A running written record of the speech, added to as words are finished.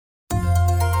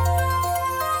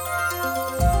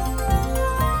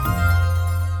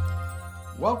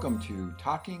Welcome to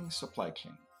Talking Supply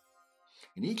Chain.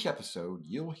 In each episode,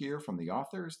 you'll hear from the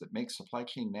authors that make Supply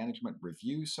Chain Management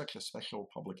Review such a special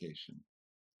publication.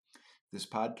 This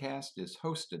podcast is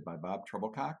hosted by Bob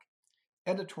Trebilcock,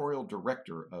 Editorial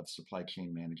Director of Supply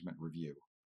Chain Management Review.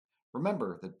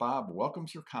 Remember that Bob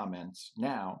welcomes your comments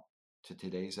now to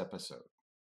today's episode.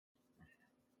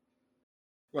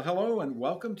 Well, hello and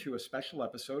welcome to a special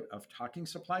episode of Talking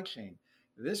Supply Chain.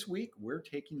 This week, we're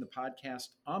taking the podcast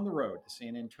on the road to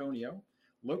San Antonio,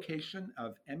 location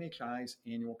of MHI's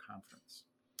annual conference.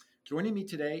 Joining me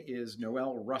today is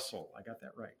Noelle Russell. I got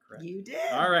that right, correct? You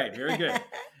did. All right, very good.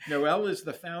 Noelle is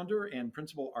the founder and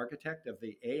principal architect of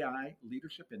the AI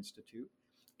Leadership Institute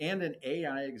and an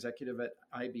AI executive at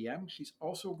IBM. She's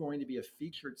also going to be a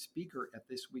featured speaker at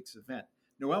this week's event.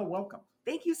 Noelle, welcome.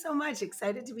 Thank you so much.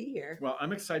 Excited to be here. Well,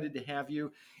 I'm excited to have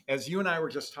you. As you and I were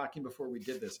just talking before we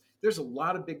did this, there's a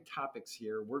lot of big topics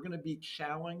here. We're going to be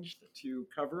challenged to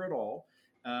cover it all,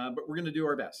 but we're going to do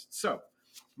our best. So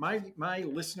my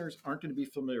listeners aren't going to be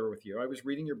familiar with you. I was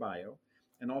reading your bio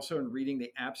and also in reading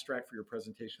the abstract for your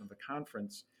presentation of the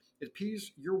conference. It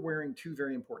appears you're wearing two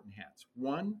very important hats.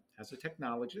 One, as a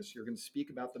technologist, you're going to speak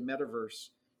about the metaverse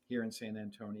here in San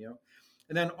Antonio.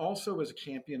 And then also as a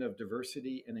champion of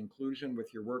diversity and inclusion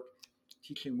with your work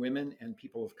teaching women and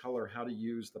people of color how to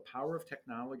use the power of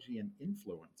technology and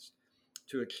influence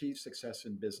to achieve success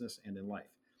in business and in life.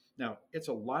 Now, it's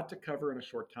a lot to cover in a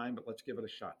short time, but let's give it a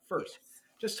shot. First,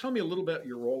 just tell me a little bit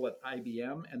your role at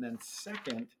IBM. And then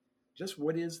second, just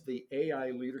what is the AI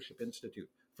Leadership Institute?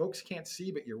 Folks can't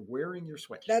see, but you're wearing your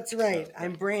sweatshirt. That's right. So,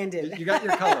 I'm branded. You got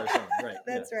your colors on, right?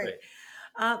 That's right.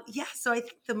 So I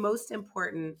think the most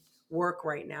important work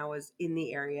right now is in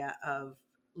the area of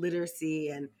literacy,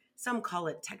 and some call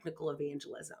it technical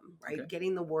evangelism, right? Okay.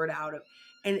 Getting the word out of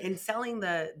and selling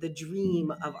the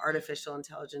dream of artificial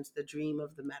intelligence, the dream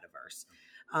of the metaverse.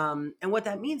 And what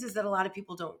that means is that a lot of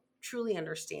people don't truly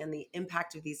understand the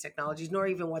impact of these technologies, nor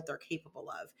even what they're capable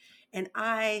of. And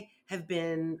I have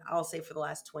been, I'll say for the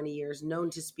last 20 years, known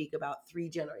to speak about 3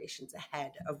 generations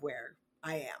ahead of where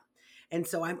I am. And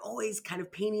so I'm always kind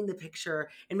of painting the picture,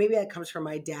 and maybe that comes from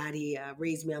my dad. He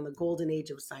raised me on the golden age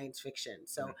of science fiction.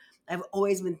 So I've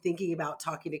always been thinking about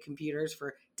talking to computers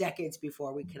for decades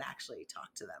before we could actually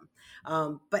talk to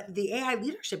them. But the AI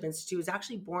Leadership Institute is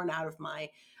actually born out of my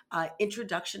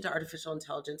introduction to artificial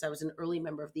intelligence. I was an early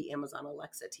member of the Amazon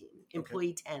Alexa team,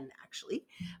 employee 10 actually.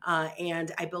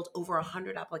 And I built over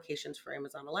 100 applications for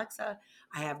Amazon Alexa.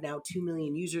 I have now 2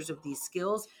 million users of these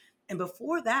skills. And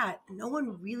before that, no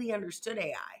one really understood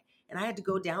AI. And I had to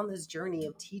go down this journey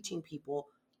of teaching people,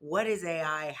 what is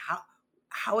AI?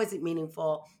 How is it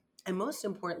meaningful? And most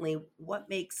importantly, what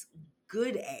makes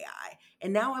good AI?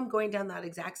 And now I'm going down that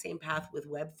exact same path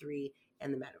with Web3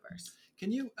 and the metaverse.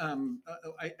 Can you,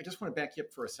 I just want to back you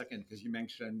up for a second, because you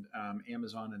mentioned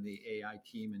Amazon and the AI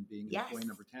team and being employee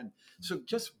number 10. So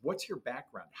just what's your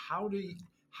background? How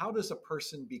does a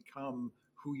person become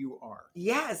who you are?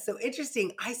 Yeah, so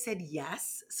interesting. I said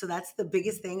yes. So that's the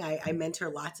biggest thing. I mentor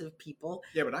lots of people.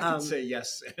 Yeah, but I could say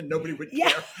yes and nobody would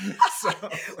care. So.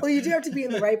 Well, you do have to be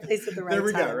in the right place at the right time.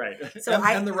 There we go, right. So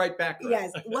and the right background.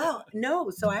 Yes. Well,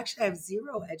 no. So actually I have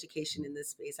zero education in this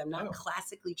space. I'm not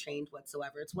classically trained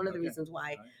whatsoever. It's one of the reasons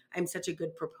why I'm such a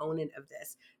good proponent of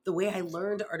this. The way I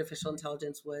learned artificial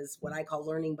intelligence was what I call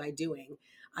learning by doing.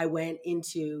 I went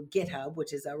into GitHub,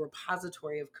 which is a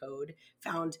repository of code,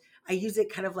 I use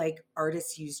it kind of like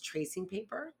artists use tracing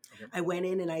paper. Okay. I went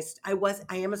in and I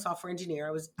am a software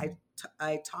engineer.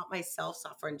 I taught myself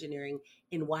software engineering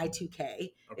in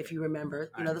Y2K, if you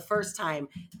remember, the first time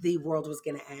the world was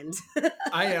going to end.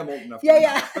 I am old enough.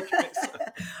 Yeah. Okay,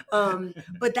 so.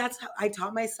 But that's how I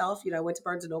taught myself. I went to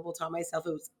Barnes & Noble, taught myself.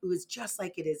 It was just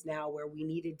like it is now, where we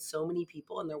needed so many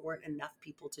people and there weren't enough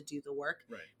people to do the work.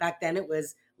 Right. Back then it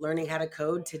was learning how to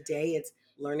code. Today it's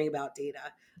learning about data.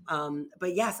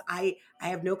 But yes, I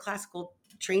have no classical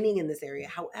training in this area.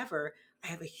 However, I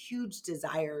have a huge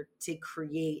desire to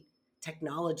create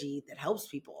technology that helps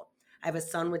people. I have a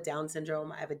son with Down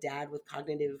syndrome. I have a dad with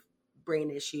cognitive brain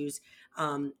issues.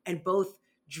 And both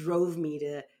drove me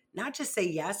to not just say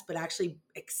yes, but actually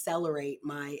accelerate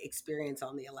my experience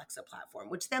on the Alexa platform,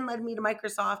 which then led me to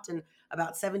Microsoft and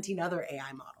about 17 other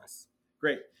AI models.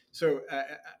 Great. So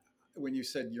when you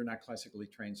said you're not classically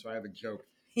trained, so I have a joke.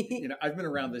 I've been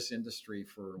around this industry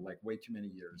for like way too many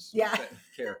years. Yeah.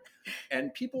 Care.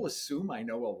 And people assume I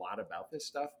know a lot about this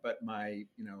stuff, but my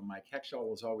catch-all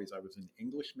was always I was an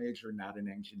English major, not an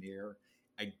engineer.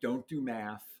 I don't do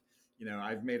math.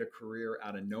 I've made a career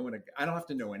out of knowing I don't have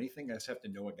to know anything. I just have to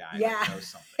know a guy that knows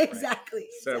something. Exactly.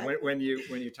 Right? So when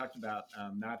you talked about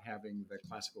not having the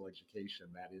classical education,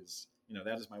 that is,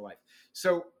 That is my life.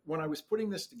 So when I was putting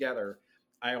this together,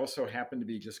 I also happened to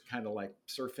be just kind of like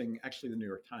surfing, actually, the New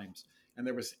York Times, and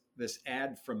there was this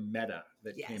ad from Meta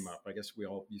that came up. I guess we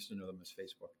all used to know them as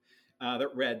Facebook.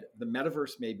 That read, "The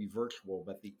metaverse may be virtual,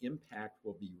 but the impact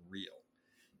will be real."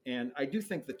 And I do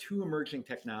think the two emerging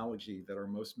technology that are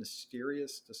most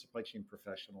mysterious to supply chain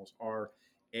professionals are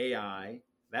AI.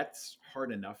 That's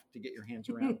hard enough to get your hands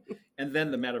around, and then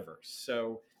the metaverse.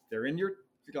 So they're in your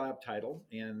job title,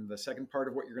 and the second part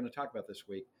of what you're going to talk about this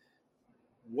week.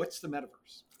 What's the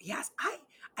metaverse? Yes,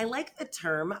 I like the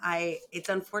term. It's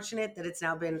unfortunate that it's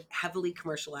now been heavily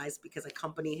commercialized because a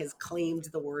company has claimed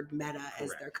the word Meta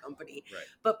as their company. Right.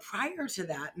 But prior to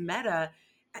that, Meta,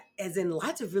 as in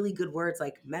lots of really good words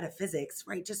like metaphysics,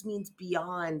 right, just means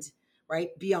beyond,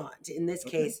 right? Beyond. In this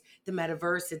case, the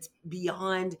metaverse, it's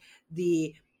beyond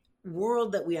the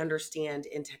world that we understand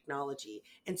in technology.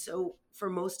 And so for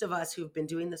most of us who've been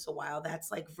doing this a while,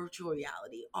 that's like virtual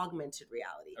reality, augmented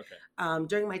reality.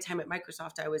 During my time at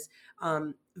Microsoft, I was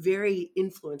very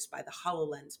influenced by the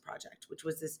HoloLens project, which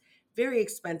was this very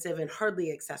expensive and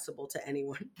hardly accessible to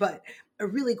anyone, but a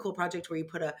really cool project where you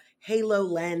put a halo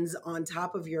lens on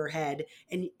top of your head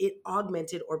and it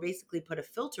augmented or basically put a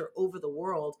filter over the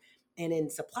world. And in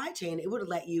supply chain, it would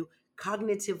let you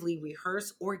cognitively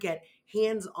rehearse or get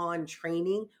hands-on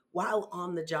training while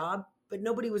on the job, but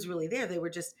nobody was really there. They were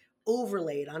just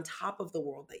overlaid on top of the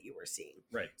world that you were seeing.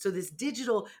 Right. So this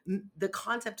the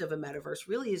concept of a metaverse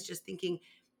really is just thinking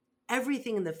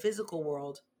everything in the physical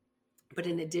world, but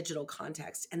in a digital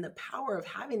context. And the power of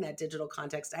having that digital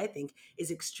context, I think,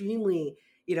 is extremely,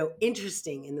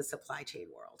 interesting in the supply chain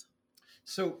world.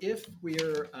 So if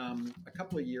we're a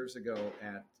couple of years ago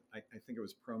at, I think it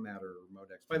was ProMat or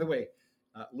Modex. By the way,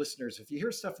 listeners, if you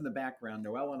hear stuff in the background,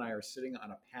 Noelle and I are sitting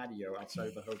on a patio outside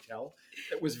of the hotel.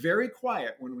 It was very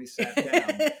quiet when we sat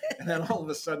down. And then all of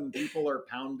a sudden, people are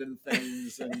pounding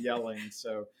things and yelling.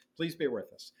 So please bear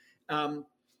with us.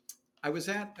 I was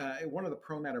at one of the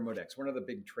ProMat or Modex, one of the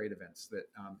big trade events that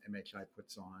MHI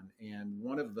puts on. And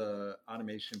one of the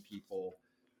automation people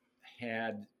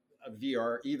had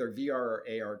either VR or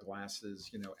AR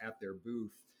glasses, at their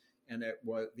booth. And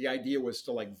the idea was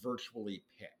to like virtually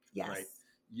pick, right,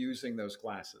 using those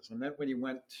glasses. And then when you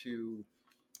went to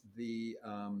the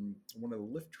one of the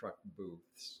lift truck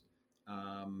booths,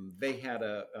 they had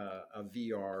a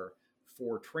VR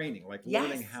for training, like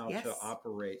learning how to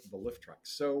operate the lift truck.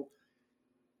 So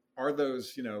are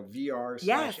those,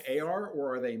 VR/AR,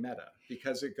 or are they meta?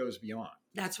 Because it goes beyond.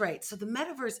 That's right. So the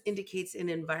metaverse indicates an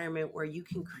environment where you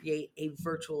can create a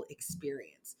virtual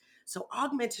experience. So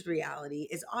augmented reality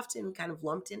is often kind of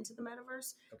lumped into the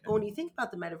metaverse. But when you think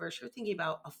about the metaverse, you're thinking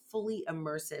about a fully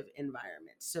immersive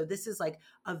environment. So this is like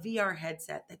a VR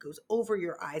headset that goes over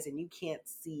your eyes and you can't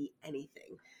see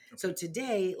anything. So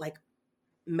today, like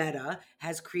Meta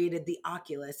has created the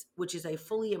Oculus, which is a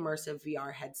fully immersive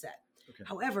VR headset.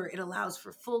 However, it allows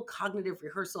for full cognitive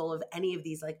rehearsal of any of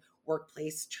these like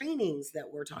workplace trainings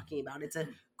that we're talking about. It's a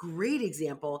great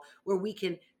example where we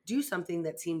can do something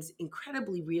that seems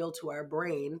incredibly real to our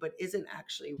brain, but isn't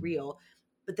actually real.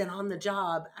 But then on the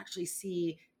job, actually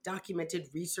see documented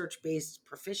research-based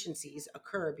proficiencies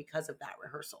occur because of that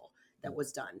rehearsal that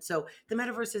was done. So the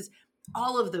metaverse is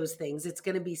all of those things. It's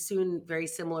going to be soon very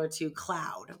similar to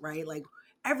cloud, right? Like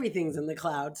everything's in the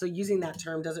cloud. So using that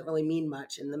term doesn't really mean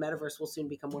much. And the metaverse will soon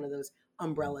become one of those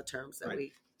umbrella terms that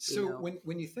we So know.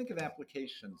 when you think of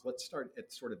applications, let's start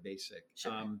at sort of basic.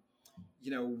 Sure.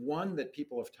 One that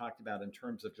people have talked about in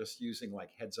terms of just using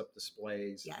like heads-up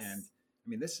displays. Yes. And I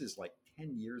mean, this is like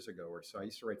 10 years ago or so. I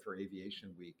used to write for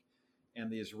Aviation Week,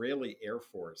 and the Israeli Air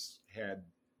Force had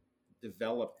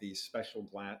developed these special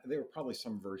they were probably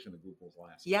some version of Google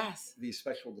Glass. Yes. These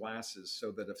special glasses so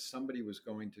that if somebody was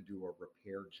going to do a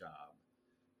repair job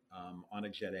on a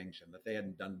jet engine that they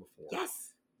hadn't done before.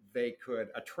 Yes. They could,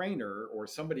 a trainer or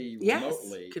somebody Yes.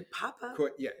 remotely Could pop up.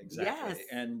 Exactly. Yes.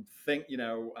 And think,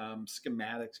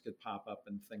 schematics could pop up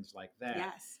and things like that.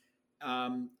 Yes.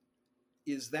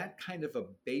 Is that kind of a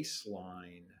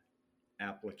baseline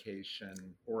application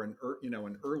or an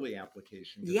early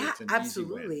application? Yeah, it's an easy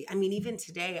absolutely. win? I mean, even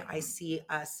today, I see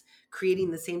us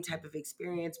creating the same type of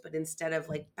experience, but instead of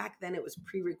like back then, it was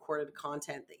pre-recorded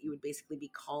content that you would basically be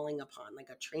calling upon, like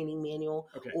a training manual,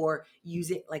 or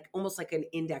use it like almost like an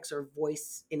index or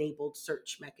voice-enabled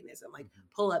search mechanism, like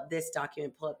pull up this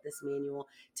document, pull up this manual.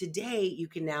 Today, you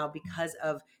can now, because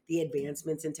of the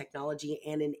advancements in technology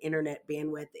and in internet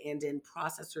bandwidth and in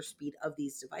processor speed of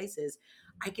these devices,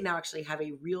 I can now actually have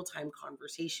a real-time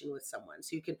conversation with someone.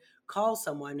 So you can call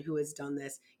someone who has done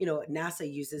this.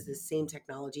 NASA uses this same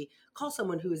technology. Call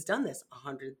someone who has done this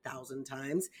 100,000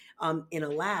 times in a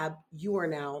lab. You are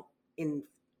now in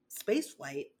space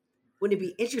flight. Wouldn't it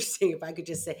be interesting if I could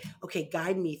just say, okay,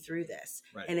 guide me through this?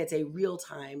 Right. And it's a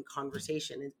real-time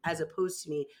conversation as opposed to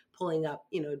me pulling up,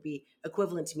 it'd be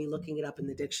equivalent to me looking it up in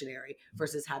the dictionary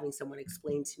versus having someone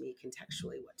explain to me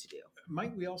contextually what to do.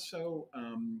 Might we also,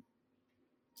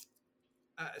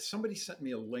 somebody sent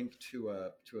me a link to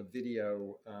a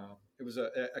video. It was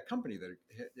a company that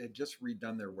had just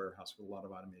redone their warehouse with a lot of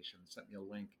automation. Sent me a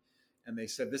link, and they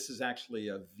said this is actually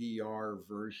a VR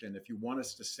version. If you want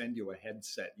us to send you a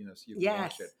headset, so you can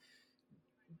watch it.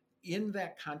 In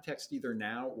that context, either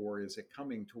now or is it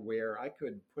coming to where I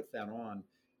could put that on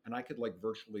and I could like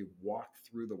virtually walk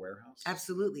through the warehouse?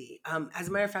 Absolutely. As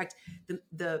a matter of fact,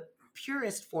 the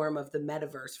purest form of the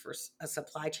metaverse for a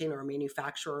supply chain or a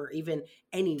manufacturer or even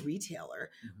any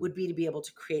retailer would be to be able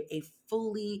to create a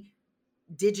fully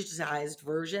digitized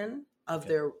version of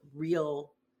their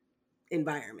real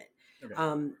environment. Okay.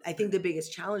 I think the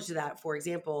biggest challenge to that, for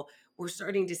example, we're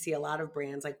starting to see a lot of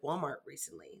brands like Walmart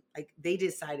recently, like they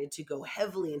decided to go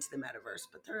heavily into the metaverse,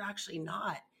 but they're actually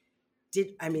not.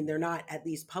 They're not at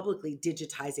least publicly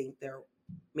digitizing their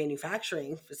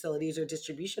manufacturing facilities or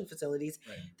distribution facilities.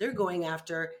 Right. They're going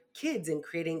after kids and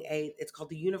creating it's called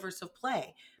the universe of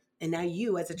play. And now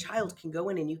you as a child can go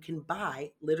in and you can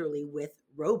buy literally with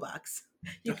Robux,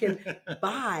 you can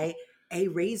buy a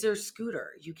Razor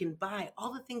scooter. You can buy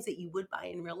all the things that you would buy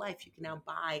in real life. You can now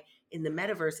buy in the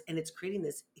metaverse, and it's creating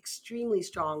this extremely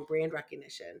strong brand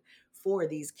recognition for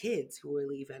these kids who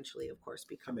will eventually, of course,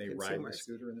 become consumers. Can they ride the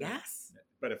scooter? Yes.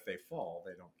 But if they fall,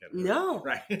 they don't get hurt. No,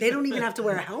 right. They don't even have to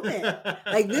wear a helmet.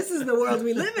 Like, this is the world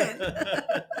we live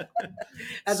in.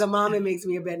 As a mom, it makes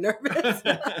me a bit nervous.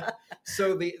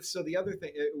 So the other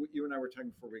thing, you and I were talking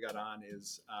before we got on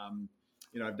is,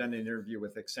 I've done an interview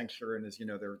with Accenture, and as you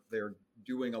know, they're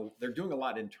doing a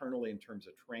lot internally in terms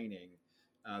of training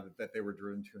that they were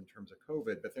driven to in terms of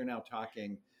COVID, but they're now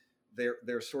talking.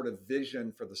 Their sort of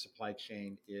vision for the supply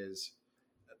chain is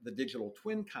the digital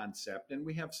twin concept, and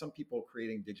we have some people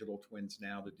creating digital twins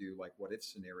now to do like what if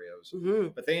scenarios,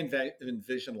 but they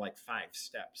envision like 5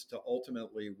 steps to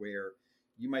ultimately where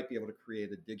you might be able to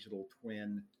create a digital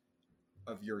twin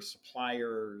of your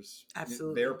suppliers,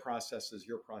 their processes,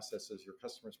 your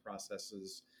customers'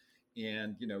 processes,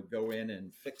 and go in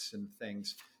and fix some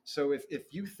things. So if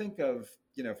you think of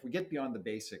if we get beyond the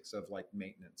basics of like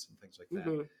maintenance and things like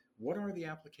that, what are the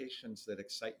applications that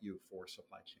excite you for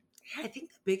supply chain? Yeah, I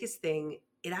think the biggest thing,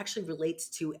 it actually relates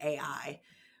to AI.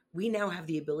 We now have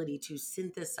the ability to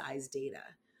synthesize data.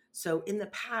 So in the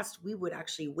past, we would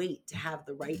actually wait to have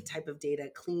the right type of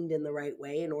data cleaned in the right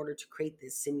way in order to create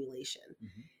this simulation.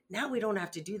 Now we don't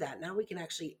have to do that. Now we can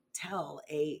actually tell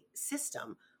a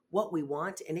system what we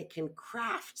want, and it can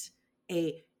craft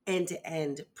a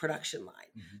end-to-end production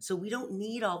line. So we don't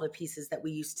need all the pieces that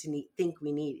we used to think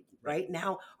we needed, right?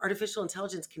 Now artificial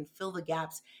intelligence can fill the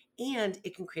gaps, and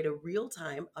it can create a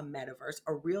real-time, a metaverse,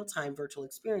 a real-time virtual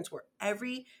experience where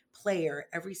every player,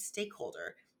 every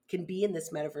stakeholder can be in this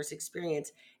metaverse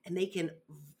experience, and they can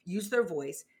use their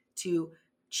voice to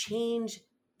change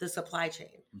the supply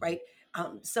chain, right?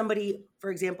 Somebody, for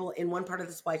example, in one part of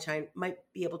the supply chain might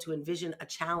be able to envision a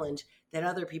challenge that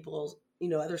other people,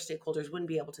 other stakeholders wouldn't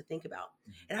be able to think about.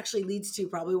 It actually leads to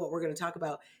probably what we're going to talk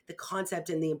about, the concept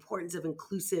and the importance of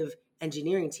inclusive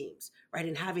engineering teams, right?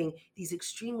 And having these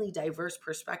extremely diverse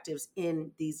perspectives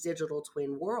in these digital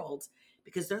twin worlds,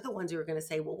 because they're the ones who are going to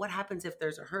say, well, what happens if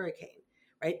there's a hurricane,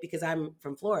 right? Because I'm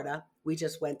from Florida. We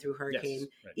just went through Hurricane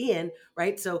Ian,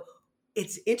 right? So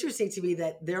it's interesting to me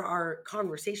that there are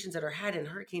conversations that are had and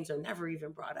hurricanes are never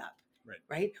even brought up,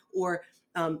 right? Or,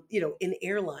 in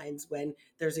airlines, when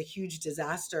there's a huge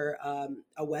disaster,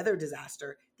 a weather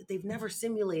disaster, that they've never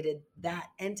simulated that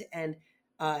end-to-end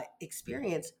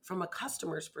experience from a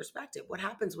customer's perspective. What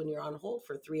happens when you're on hold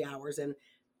for 3 hours and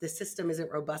the system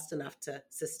isn't robust enough to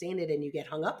sustain it and you get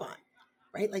hung up on,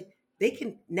 right? Like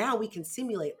we can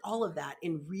simulate all of that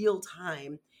in real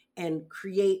time and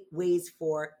create ways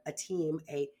for a team,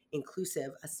 a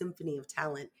symphony of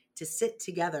talent to sit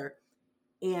together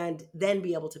and then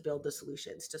be able to build the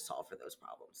solutions to solve for those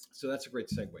problems. So that's a great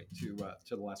segue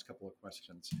to the last couple of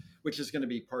questions, which is going to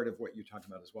be part of what you talked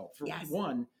about as well. For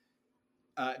one,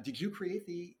 did you create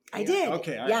the? I did.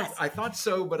 Okay. Yes. I thought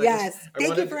so, but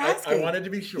Thank you for asking. I wanted to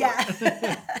be sure.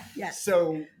 Yeah. Yes.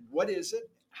 So what is it?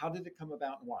 How did it come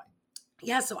about and why?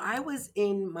 Yeah. So I was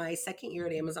in my second year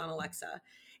at Amazon Alexa,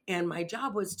 And my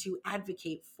job was to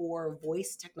advocate for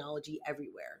voice technology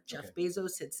everywhere. Jeff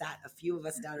Bezos had sat a few of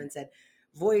us down and said,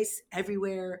 voice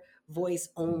everywhere, voice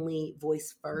only,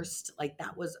 voice first. Like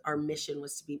that was our mission,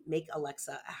 was to make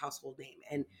Alexa a household name.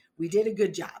 And we did a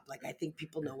good job. Like I think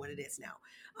people know what it is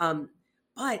now.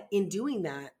 But in doing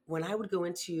that, when I would go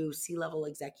into C-level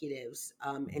executives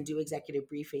and do executive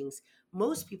briefings,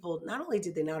 most people, not only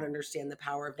did they not understand the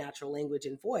power of natural language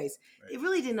and voice, they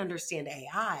really didn't understand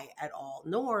AI at all,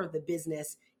 nor the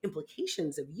business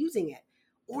implications of using it,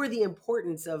 or the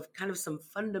importance of kind of some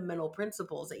fundamental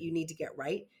principles that you need to get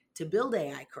right to build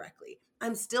AI correctly.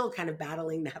 I'm still kind of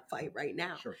battling that fight right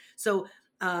now. Sure. So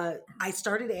I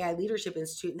started AI Leadership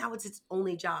Institute. Now it's its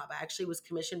only job. I actually was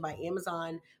commissioned by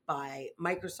Amazon, by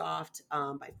Microsoft,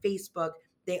 by Facebook.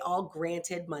 They all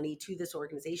granted money to this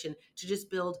organization to just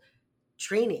build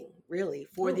training really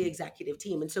for the executive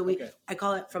team. And so I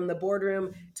call it from the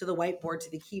boardroom to the whiteboard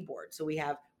to the keyboard. So we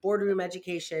have boardroom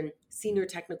education, senior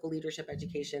technical leadership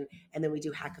education, and then we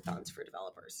do hackathons for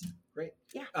developers. Great.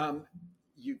 Yeah.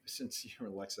 Since you're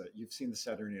Alexa, you've seen the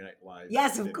Saturday Night Live.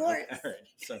 Yes, of course. All right.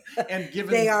 So, and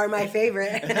given they are my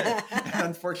favorite.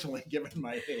 Unfortunately, given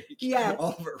my age,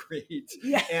 Oliver Reed.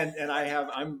 Yeah. And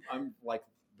I'm like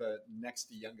the next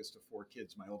to youngest of 4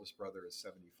 kids. My oldest brother is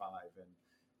 75, and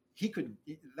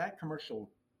that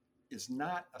commercial is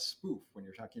not a spoof when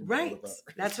you're talking about older brother.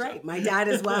 That's right. My dad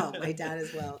as well.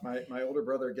 My older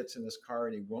brother gets in his car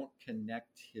and he won't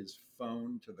connect his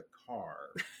phone to the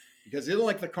car because he doesn't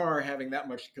like the car having that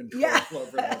much control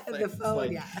over the thing. The phone.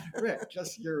 Like, Rick,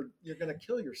 just you're going to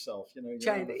kill yourself.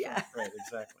 Trying to, Right,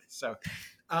 exactly. So,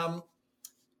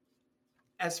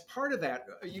 as part of that,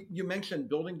 you mentioned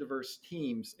building diverse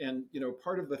teams, and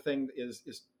part of the thing is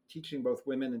teaching both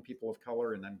women and people of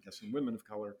color, and I'm guessing women of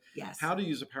color, how to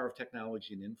use the power of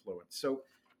technology and influence. So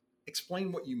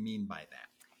explain what you mean by that.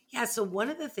 Yeah, so one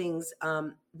of the things,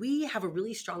 we have a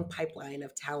really strong pipeline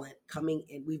of talent coming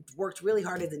in. We've worked really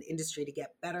hard as an industry to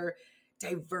get better,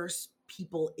 diverse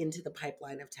people into the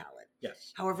pipeline of talent.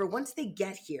 Yes. However, once they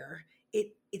get here,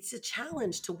 it's a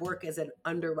challenge to work as an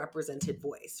underrepresented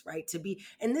voice, right?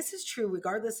 And this is true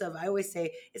regardless of, I always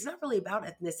say, it's not really about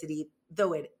ethnicity,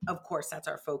 though of course, that's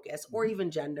our focus, or even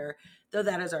gender, though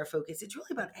that is our focus. It's really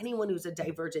about anyone who's a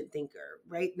divergent thinker,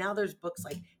 right? Now there's books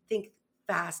like Think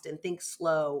Fast and Think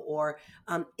Slow, or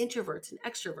introverts and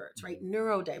extroverts, right?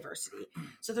 Neurodiversity.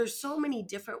 So there's so many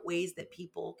different ways that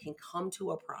people can come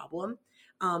to a problem.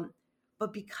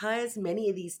 But because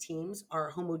many of these teams are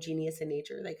homogeneous in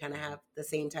nature, they kind of have the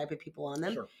same type of people on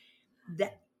them,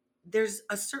 that there's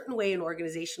a certain way an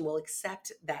organization will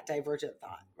accept that divergent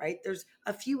thought, right? There's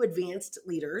a few advanced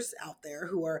leaders out there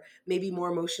who are maybe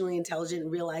more emotionally intelligent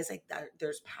and realize like that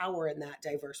there's power in that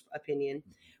diverse opinion.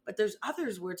 But there's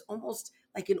others where it's almost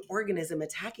like an organism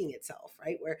attacking itself,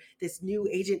 right? Where this new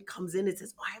agent comes in and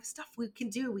says, I have stuff we can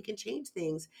do. We can change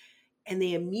things. And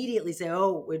they immediately say,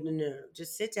 no,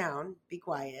 just sit down, be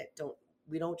quiet.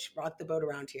 We don't rock the boat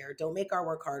around here. Don't make our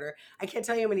work harder. I can't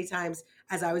tell you how many times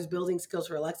as I was building skills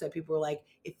for Alexa, people were like,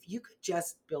 if you could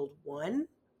just build 1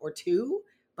 or 2,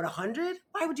 but 100,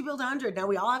 why would you build 100? Now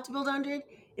we all have to build 100.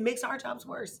 It makes our jobs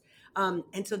worse.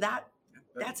 And so that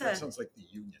sounds like the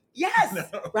union.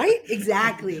 Yes, right?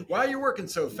 Exactly. Why are you working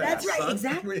so fast? That's right,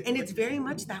 exactly. And it's very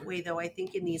much that way, though, I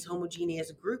think, in these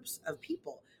homogeneous groups of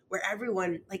people where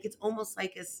everyone, like, it's almost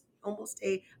like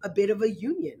a bit of a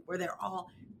union where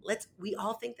we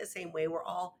all think the same way. We're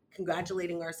all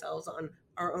congratulating ourselves on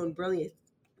our own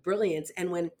brilliance. And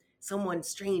when someone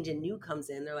strange and new comes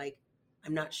in, they're like,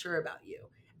 I'm not sure about you.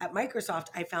 At Microsoft,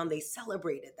 I found they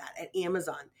celebrated that. At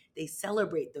Amazon, they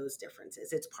celebrate those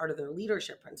differences. It's part of their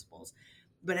leadership principles.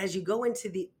 But as you go into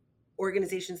the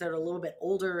organizations that are a little bit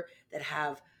older, that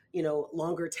have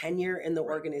longer tenure in the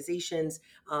organizations,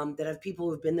 that have people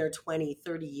who've been there 20,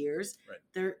 30 years,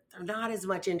 they're not as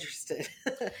much interested.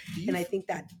 And I think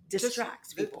that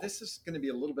distracts people. This is going to be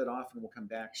a little bit off and we'll come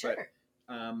back. Sure.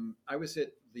 But I was at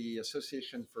the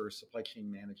Association for Supply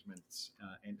Chain Management.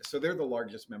 And so they're the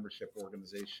largest membership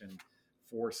organization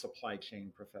for supply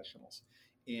chain professionals.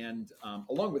 And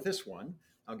along with this one,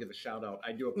 I'll give a shout out.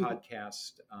 I do a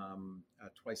podcast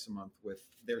twice a month with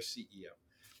their CEO.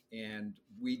 And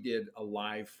we did a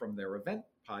live from their event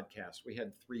podcast. We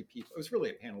had 3 people. It was really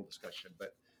a panel discussion,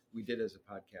 but we did it as a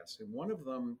podcast. And one of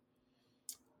them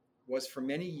was for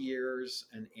many years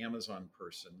an Amazon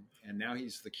person. And now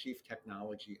he's the chief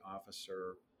technology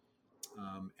officer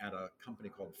at a company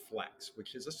called Flex,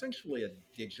 which is essentially a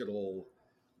digital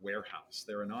warehouse.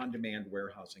 They're an on-demand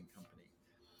warehousing company.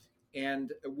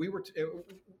 And we were,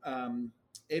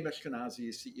 Abe Ashkenazi,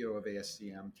 CEO of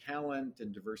ASCM, talent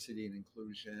and diversity and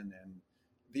inclusion and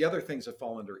the other things that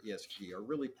fall under ESG are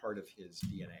really part of his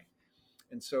DNA.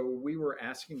 And so we were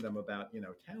asking them about,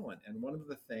 talent. And one of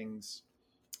the things,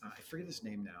 I forget his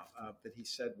name now, that he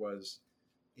said was,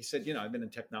 I've been in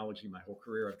technology my whole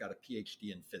career. I've got a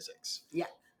PhD in physics. Yeah.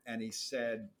 And he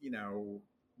said,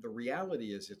 the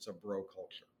reality is it's a bro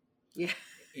culture. Yeah.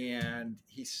 And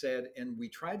he said, and we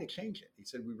try to change it. He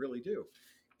said, we really do.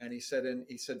 And he said,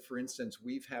 for instance,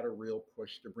 we've had a real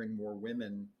push to bring more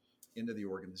women into the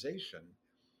organization.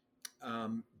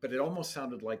 But it almost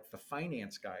sounded like the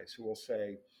finance guys who will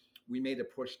say, we made a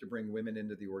push to bring women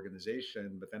into the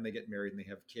organization, but then they get married and they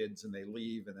have kids and they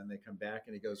leave and then they come back.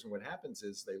 And he goes, and what happens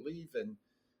is they leave and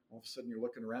all of a sudden you're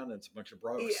looking around and it's a bunch of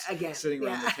bros sitting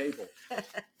around the table.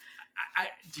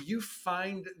 Do you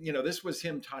find, this was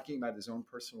him talking about his own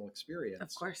personal experience.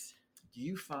 Of course. Do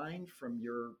you find from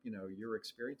your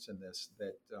experience in this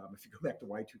that if you go back to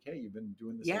Y2K, you've been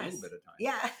doing this a little bit of time.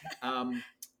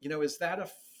 Yeah. Is that a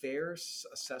fair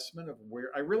assessment of where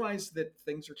I realize that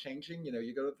things are changing?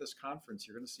 You go to this conference,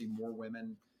 you're going to see more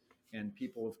women and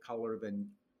people of color than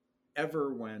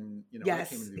ever when, I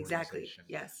came into the organization.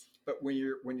 Yes. But when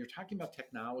you're talking about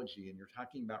technology and you're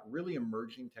talking about really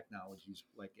emerging technologies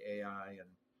like AI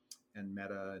and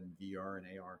Meta and VR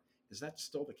and AR, is that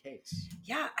still the case?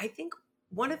 Yeah, I think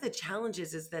one of the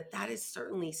challenges is that is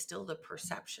certainly still the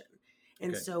perception.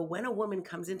 And so when a woman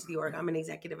comes into the org, I'm an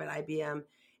executive at IBM,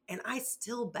 and I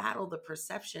still battle the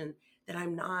perception that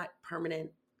I'm not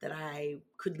permanent, that I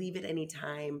could leave at any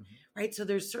time, right? So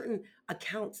there's certain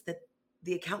accounts that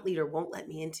the account leader won't let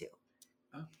me into.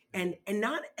 Oh. And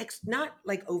not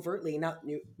like overtly, not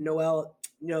Noelle,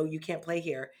 no, you can't play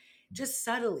here, just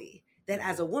subtly. That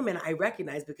as a woman, I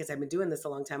recognize, because I've been doing this a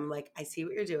long time. I'm like, I see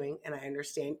what you're doing and I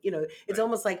understand, it's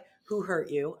almost like, who hurt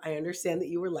you? I understand that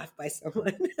you were left by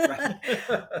someone.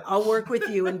 I'll work with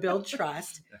you and build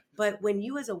trust. But when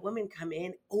you as a woman come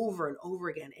in over and over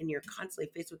again, and you're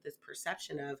constantly faced with this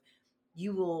perception of,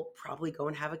 you will probably go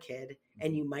and have a kid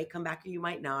and you might come back or you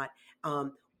might not.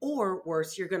 Or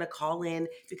worse, you're going to call in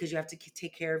because you have to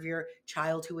take care of your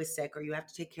child who is sick, or you have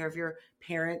to take care of your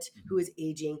parent who is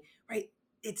aging, right?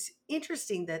 It's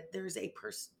interesting that there's a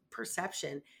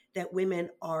perception that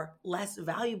women are less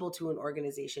valuable to an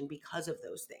organization because of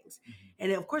those things.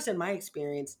 And of course, in my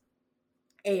experience,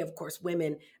 of course,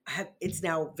 women it's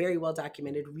now very well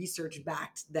documented, research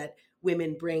backed, that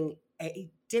women bring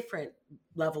a different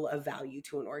level of value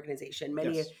to an organization.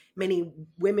 Many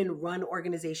women run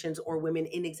organizations, or women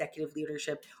in executive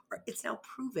leadership. It's now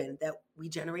proven that we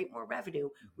generate more revenue.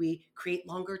 We create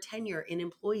longer tenure in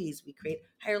employees. We create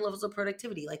higher levels of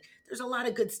productivity. Like, there's a lot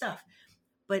of good stuff.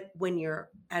 But when you're,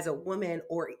 as a woman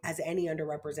or as any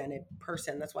underrepresented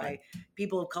person, that's why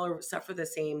people of color suffer the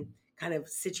same kind of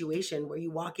situation, where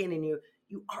you walk in and you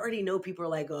already know people are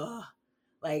like, oh,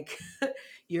 like,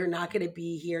 you're not going to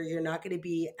be here. You're not going to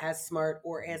be as smart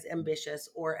or as ambitious,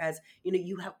 or as,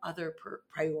 you have other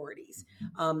priorities.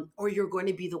 Or you're going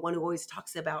to be the one who always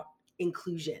talks about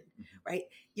inclusion, right?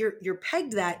 You're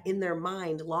pegged that in their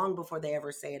mind long before they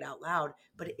ever say it out loud,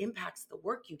 but it impacts the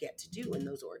work you get to do in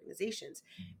those organizations.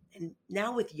 And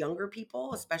now with younger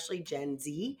people, especially Gen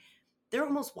Z, they're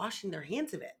almost washing their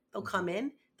hands of it. They'll come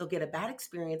in, they'll get a bad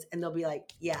experience, and they'll be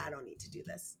like, yeah, I don't need to do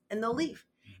this. And they'll leave.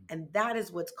 And that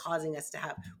is what's causing us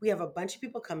to we have a bunch of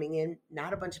people coming in,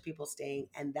 not a bunch of people staying.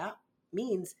 And that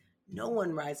means no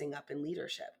one rising up in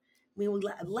leadership. I mean,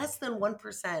 less than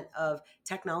 1% of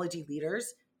technology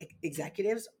leaders,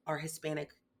 executives, are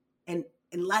Hispanic, and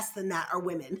less than that are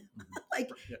women.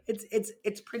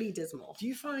 It's pretty dismal. Do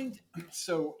you find,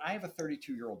 so I have a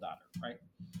 32-year-old daughter, right?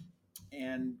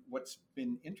 And what's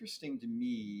been interesting to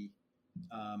me,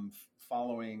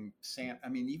 following Sam, I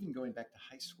mean, even going back to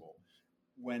high school,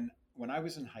 when I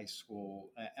was in high school,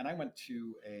 and I went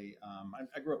to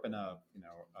I grew up in a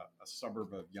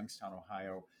suburb of Youngstown,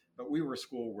 Ohio, but we were a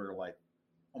school where like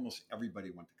almost everybody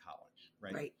went to college,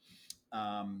 right?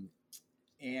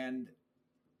 And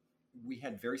we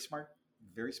had very smart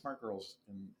girls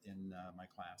in my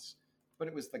class, but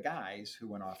it was the guys who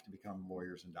went off to become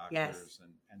lawyers and doctors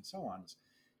and so on.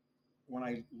 When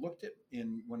I looked at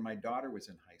when my daughter was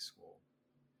in high school,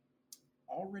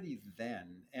 already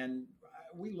then, and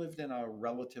we lived in a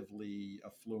relatively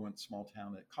affluent small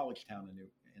town, a college town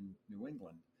in New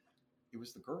England. It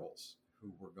was the girls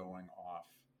who were going off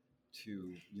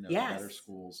to better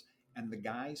schools, and the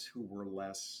guys who were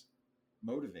less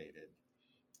motivated.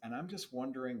 And I'm just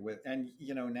wondering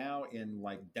now in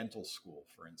like dental school,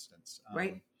 for instance,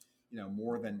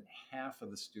 more than half of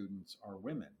the students are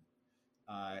women,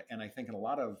 and I think in a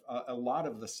lot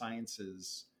of the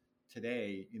sciences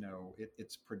today,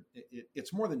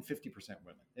 it's more than 50%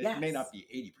 women. It may not be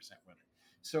 80% women,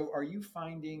 So are you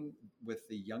finding with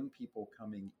the young people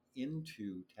coming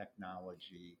into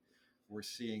technology, we're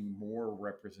seeing more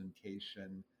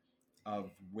representation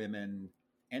of women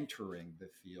entering the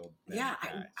field than Yeah,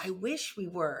 I guys? wish we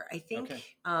were. I think Okay.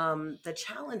 the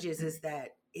challenge is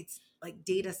that it's like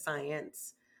data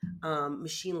science,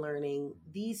 machine learning,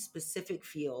 these specific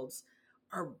fields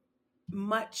are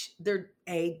they're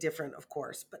different, of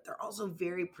course, but they're also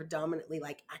very predominantly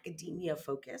like academia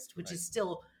focused, which Right. is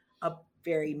still a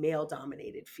very male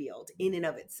dominated field in and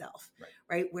of itself, Right.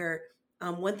 right? Where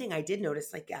one thing I did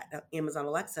notice, like at Amazon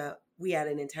Alexa, we had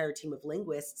an entire team of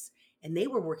linguists and they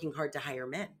were working hard to hire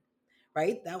men,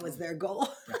 right? That was their goal.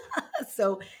 Right.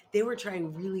 So they were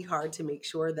trying really hard to make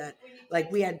sure that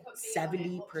like we had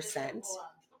 70%,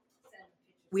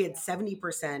 we had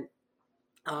 70%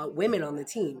 women on the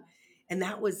team. And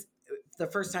that was the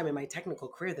first time in my technical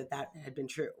career that had been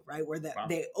true, right? Where Wow.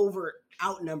 they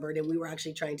outnumbered and we were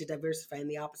actually trying to diversify in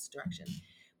the opposite direction.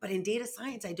 But in data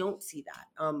science, I don't see that.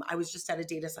 I was just at a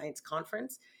data science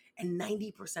conference and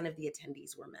 90% of the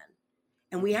attendees were men.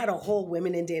 And we had a whole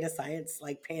women in data science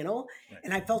like panel, Right.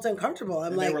 and I felt uncomfortable. I'm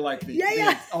And like, they were like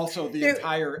also the They're-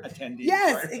 entire attendees.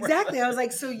 yes, right? exactly. I was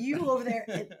like, so you over there,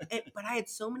 but I had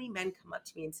so many men come up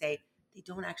to me and say they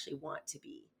don't actually want to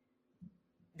be.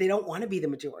 They don't want to be the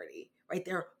majority, right?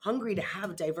 They're hungry to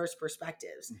have diverse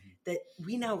perspectives that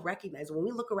we now recognize when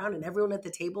we look around and everyone at the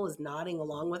table is nodding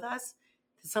along with us,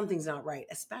 that something's not right,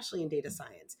 especially in data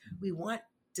science. We want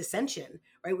dissension,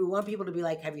 right? We want people to be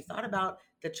like, have you thought about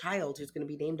the child who's going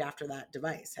to be named after that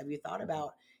device? Have you thought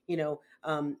about,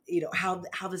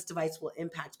 how this device will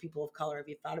impact people of color? Have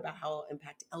you thought about how it'll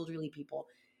impact elderly people?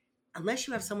 Unless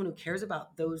you have someone who cares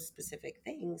about those specific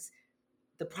things,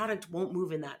 the product won't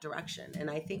move in that direction. And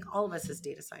I think all of us as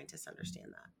data scientists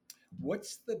understand that.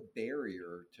 What's the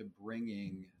barrier to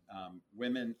bringing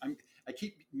women? I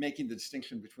keep making the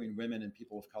distinction between women and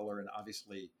people of color, and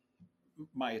obviously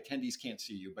my attendees can't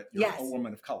see you, but you're a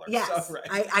woman of color. Yes, so,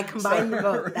 right. I combine them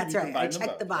both. That's right. I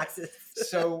check the boxes. Right.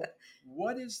 So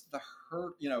what is the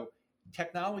hurt?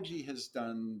 Technology has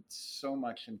done so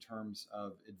much in terms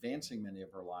of advancing many of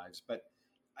our lives, but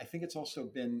I think it's also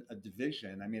been a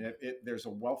division. I mean, there's a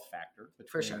wealth factor between,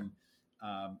 for sure.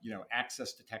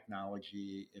 Access to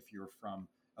technology if you're from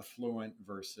affluent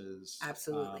versus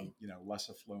absolutely,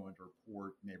 less affluent or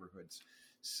poor neighborhoods.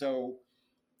 So,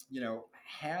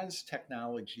 has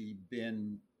technology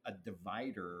been a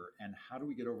divider, and how do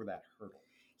we get over that hurdle?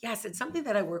 Yes, it's something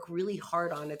that I work really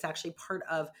hard on. It's actually part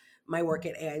of my work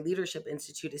at AI Leadership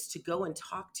Institute is to go and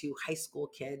talk to high school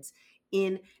kids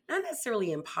in not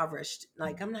necessarily impoverished,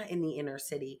 like I'm not in the inner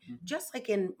city, just like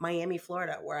in Miami,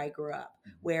 Florida, where I grew up,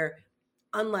 where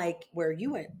unlike where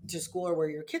you went to school or where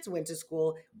your kids went to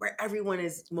school, where everyone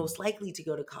is most likely to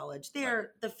go to college,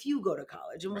 there the few go to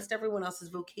college. Almost everyone else is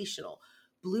vocational,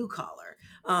 blue collar,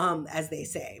 as they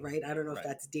say, right? I don't know if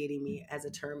that's dating me as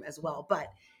a term as well,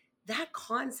 but that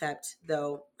concept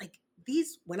though, like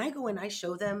when I go in, I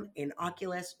show them an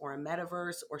Oculus or a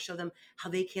metaverse or show them how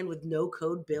they can with no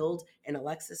code build an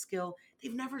Alexa skill.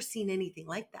 They've never seen anything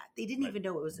like that. They didn't even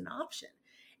know it was an option.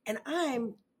 And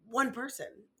I'm one person.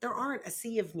 There aren't a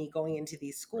sea of me going into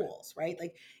these schools, right?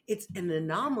 Like it's an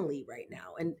anomaly right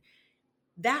now. And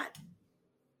that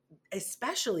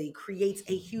especially creates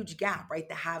a huge gap, right?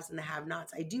 The haves and the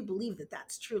have-nots. I do believe that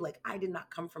that's true. Like I did not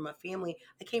come from a family.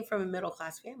 I came from a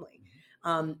middle-class family.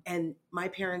 And my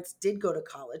parents did go to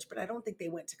college, but I don't think they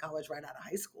went to college right out of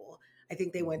high school. I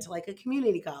think they went to like a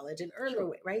community college and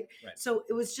earlier, right? So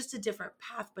it was just a different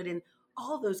path. But in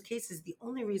all those cases, the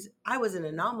only reason I was an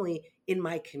anomaly in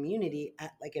my community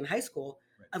like in high school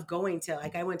of going to,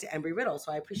 like I went to Embry-Riddle.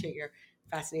 So I appreciate your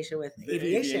fascination with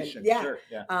aviation. Yeah. Sure,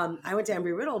 yeah. I went to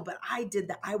Embry-Riddle, but I did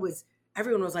that.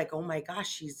 Everyone was like, oh my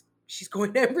gosh, she's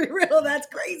going to Embry-Riddle. That's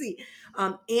crazy.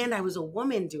 And I was a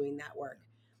woman doing that work.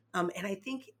 And I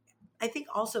think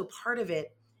also part of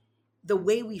it, the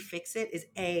way we fix it is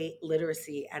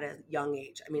literacy at a young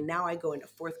age. I mean, now I go into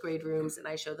fourth grade rooms and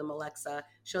I show them Alexa,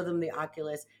 show them the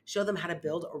Oculus, show them how to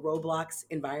build a Roblox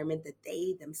environment that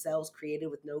they themselves created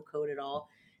with no code at all.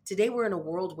 Today, we're in a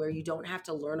world where you don't have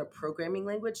to learn a programming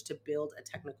language to build a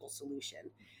technical solution.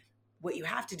 What you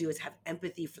have to do is have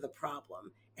empathy for the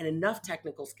problem and enough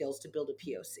technical skills to build a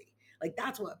POC. Like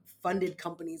that's what funded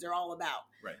companies are all about,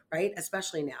 right?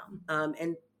 Especially now.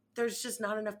 And there's just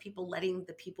not enough people letting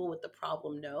the people with the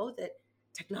problem know that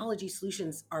technology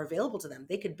solutions are available to them.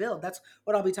 They could build. That's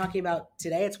what I'll be talking about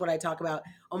today. It's what I talk about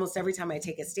almost every time I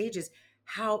take a stage is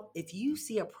how if you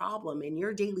see a problem in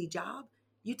your daily job,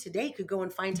 you today could go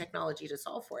and find technology to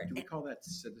solve for it. Do we call that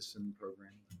citizen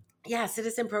programming? Yeah,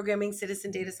 citizen programming,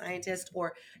 citizen data scientist,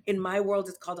 or in my world,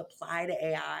 it's called applied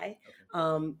AI,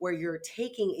 where you're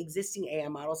taking existing AI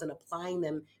models and applying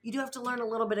them. You do have to learn a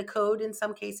little bit of code in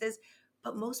some cases,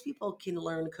 but most people can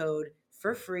learn code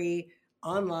for free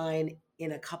online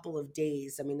in a couple of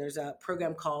days. I mean, there's a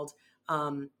program called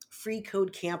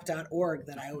freecodecamp.org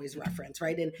that I always reference,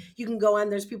 right? And you can go on,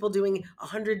 there's people doing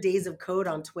 100 days of code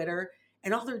on Twitter,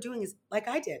 and all they're doing is like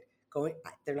I did,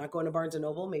 they're not going to Barnes and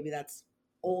Noble. Maybe that's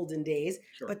olden days,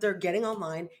 Sure. but they're getting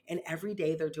online and every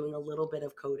day they're doing a little bit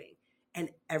of coding and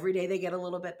every day they get a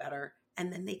little bit better.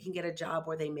 And then they can get a job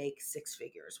where they make six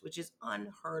figures, which is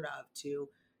unheard of to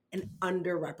an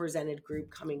underrepresented group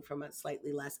coming from a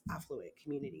slightly less affluent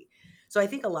community. So I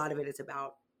think a lot of it is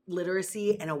about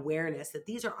literacy and awareness that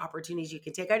these are opportunities you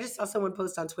can take. I just saw someone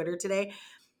post on Twitter today.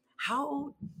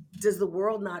 How does the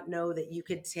world not know that you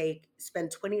could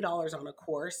spend $20 on a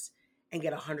course and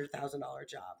get a $100,000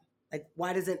 job? Like,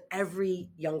 why doesn't every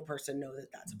young person know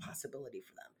that that's a possibility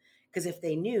for them? Because if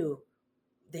they knew,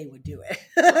 they would do it,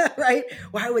 right?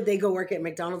 Why would they go work at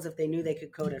McDonald's if they knew they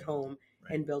could code at home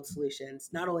and build solutions,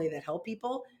 not only that help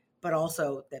people, but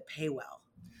also that pay well?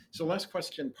 So, last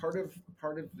question. Part of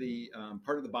the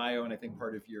bio, and I think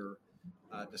part of your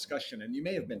discussion, and you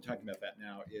may have been talking about that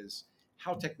now, is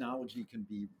how technology can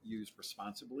be used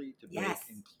responsibly to build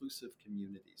inclusive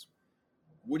communities.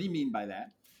 What do you mean by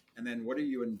that? And then what are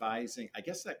you advising? I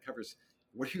guess that covers,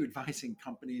 what are you advising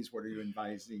companies? What are you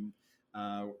advising,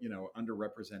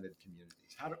 underrepresented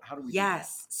communities? How do we do that?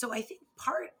 So I think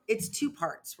it's two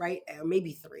parts, right?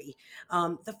 Maybe three.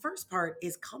 The first part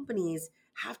is companies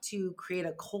have to create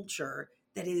a culture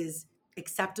that is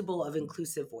acceptable of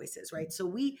inclusive voices, right? So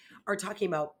we are talking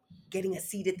about getting a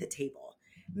seat at the table.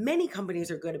 Many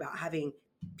companies are good about having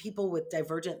people with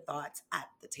divergent thoughts at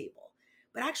the table,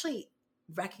 but actually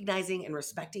recognizing and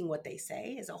respecting what they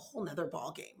say is a whole nother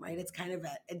ballgame, right? It's kind of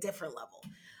a different level.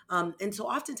 And so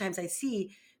oftentimes I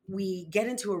see we get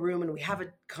into a room and we have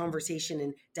a conversation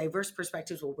and diverse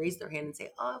perspectives will raise their hand and say,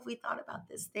 oh, have we thought about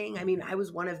this thing? I mean, I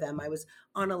was one of them. I was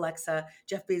on Alexa.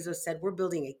 Jeff Bezos said, we're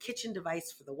building a kitchen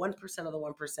device for the 1% of the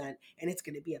 1%, and it's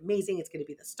going to be amazing. It's going to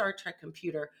be the Star Trek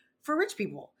computer for rich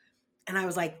people. And I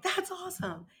was like, that's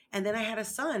awesome. And then I had a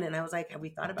son and I was like, have we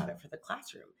thought about it for the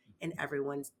classroom? And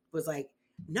everyone was like,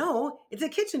 no, it's a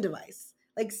kitchen device.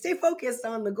 Like, stay focused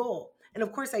on the goal. And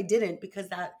of course I didn't, because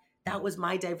that was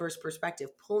my diverse perspective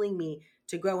pulling me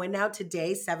to grow. And now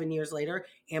today, 7 years later,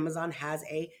 Amazon has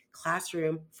a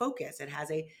classroom focus. It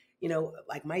has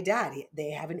like my dad, they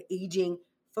have an aging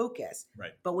focus.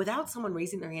 Right. But without someone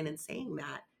raising their hand and saying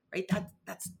that, right,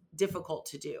 that's difficult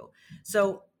to do.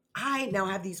 So I now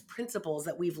have these principles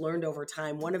that we've learned over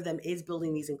time. One of them is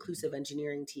building these inclusive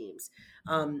engineering teams.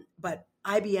 But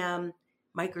IBM,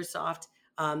 Microsoft,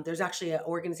 there's actually an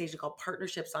organization called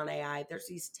Partnerships on AI. There's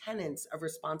these tenets of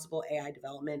responsible AI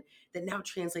development that now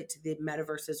translate to the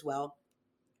metaverse as well.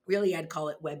 Really, I'd call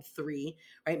it Web3,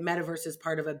 right? Metaverse is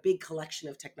part of a big collection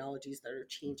of technologies that are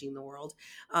changing the world.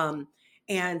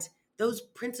 And those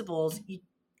principles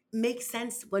make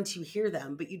sense once you hear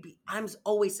them, but I'm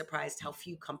always surprised how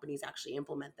few companies actually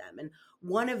implement them. And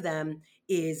one of them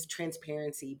is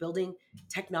transparency, building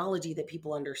technology that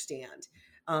people understand.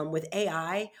 With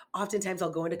AI, oftentimes I'll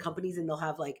go into companies and they'll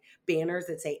have like banners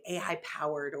that say AI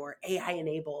powered or AI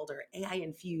enabled or AI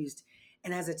infused.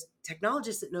 And as a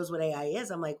technologist that knows what AI is,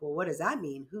 I'm like, well, what does that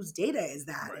mean? Whose data is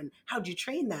that? Right. And how'd you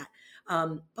train that?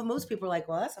 But most people are like,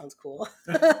 well, that sounds cool.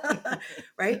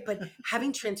 Right? But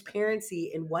having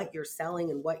transparency in what you're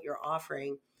selling and what you're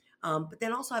offering, but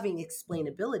then also having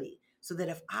explainability. So that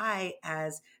if I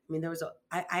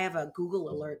have a Google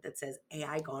alert that says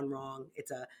AI gone wrong.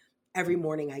 Every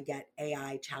morning I get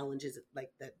AI challenges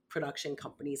like that production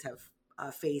companies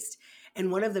have faced.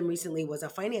 And one of them recently was a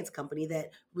finance company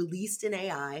that released an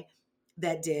AI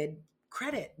that did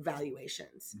credit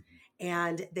valuations. Mm-hmm.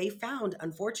 And they found,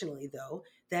 unfortunately, though,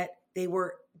 that they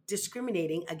were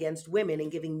discriminating against women and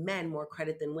giving men more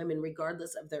credit than women,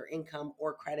 regardless of their income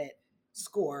or credit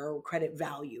score or credit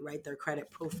value, right? Their credit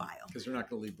profile. Because they're not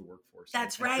going to leave the workforce.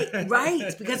 That's right.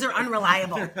 Right. Because they're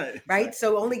unreliable. Right.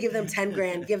 So only give them 10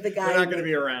 grand, give the guy. They're not going to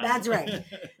be around. That's right.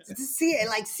 So to see it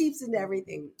like seeps into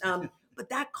everything. But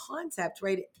that concept,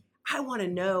 right? I want to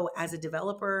know as a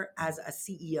developer, as a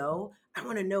CEO, I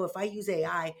want to know if I use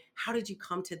AI, how did you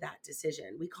come to that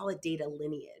decision? We call it data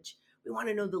lineage. We want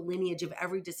to know the lineage of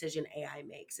every decision AI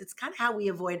makes. It's kind of how we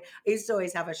avoid, I used to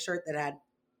always have a shirt that had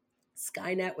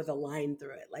Skynet with a line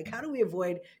through it. Like, how do we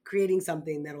avoid creating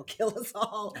something that'll kill us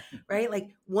all, right?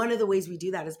 Like, one of the ways we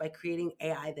do that is by creating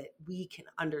AI that we can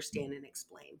understand and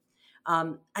explain.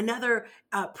 Another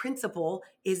principle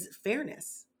is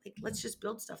fairness, like, let's just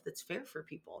build stuff that's fair for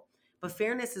people. But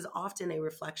fairness is often a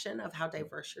reflection of how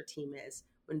diverse your team is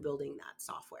when building that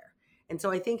software. And so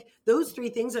I think those three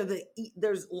things are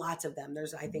there's lots of them.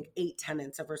 There's, I think, 8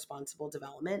 tenets of responsible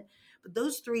development. But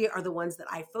those three are the ones that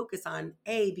I focus on,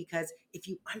 because if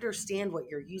you understand what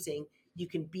you're using, you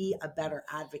can be a better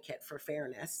advocate for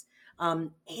fairness.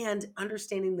 And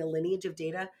understanding the lineage of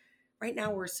data. Right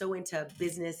now, we're so into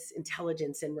business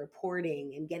intelligence and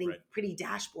reporting and getting pretty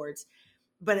dashboards.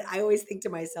 But I always think to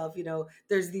myself,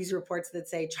 there's these reports that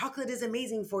say chocolate is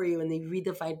amazing for you, and they read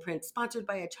the fine print, sponsored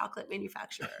by a chocolate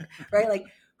manufacturer, right? Like,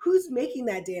 who's making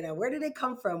that data? Where did it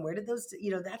come from? Where did those,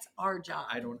 that's our job.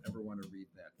 I don't ever want to read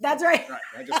that. That's right.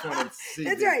 I just want to see.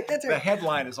 That's right. The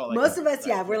headline is all I Most of us,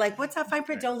 we're like, what's that fine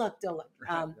print? Don't look.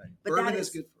 But Bourbon that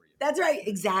is good for you. That's right.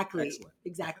 Exactly. Excellent.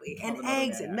 Exactly. And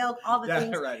eggs and milk, all the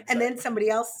things. Right, exactly. And then somebody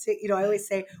else, I always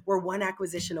say we're one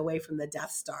acquisition away from the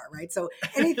Death Star, right? So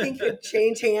anything could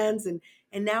change hands. And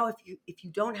now if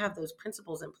you don't have those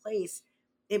principles in place,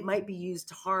 it might be used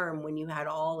to harm when you had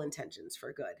all intentions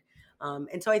for good.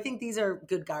 And so I think these are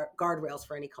good guardrails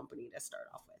for any company to start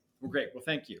off with. Well, great. Well,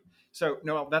 thank you. So,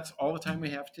 Noelle, that's all the time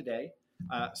we have today.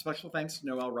 Special thanks to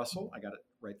Noelle Russell. I got it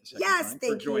right the second time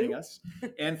for joining us.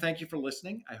 And thank you for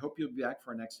listening. I hope you'll be back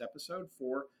for our next episode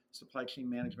for Supply Chain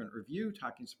Management Review,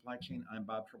 Talking Supply Chain. I'm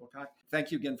Bob Trebilcock.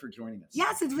 Thank you again for joining us.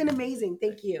 Yes, it's been amazing.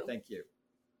 Thank you. Thank you.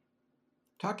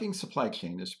 Talking Supply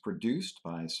Chain is produced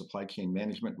by Supply Chain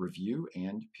Management Review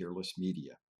and Peerless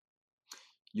Media.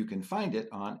 You can find it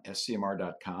on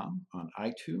scmr.com, on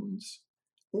iTunes,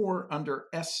 or under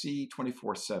SC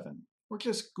 24/7, or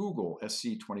just Google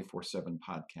SC 24/7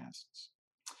 podcasts.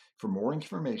 For more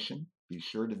information, be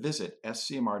sure to visit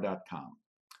scmr.com.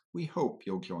 We hope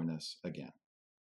you'll join us again.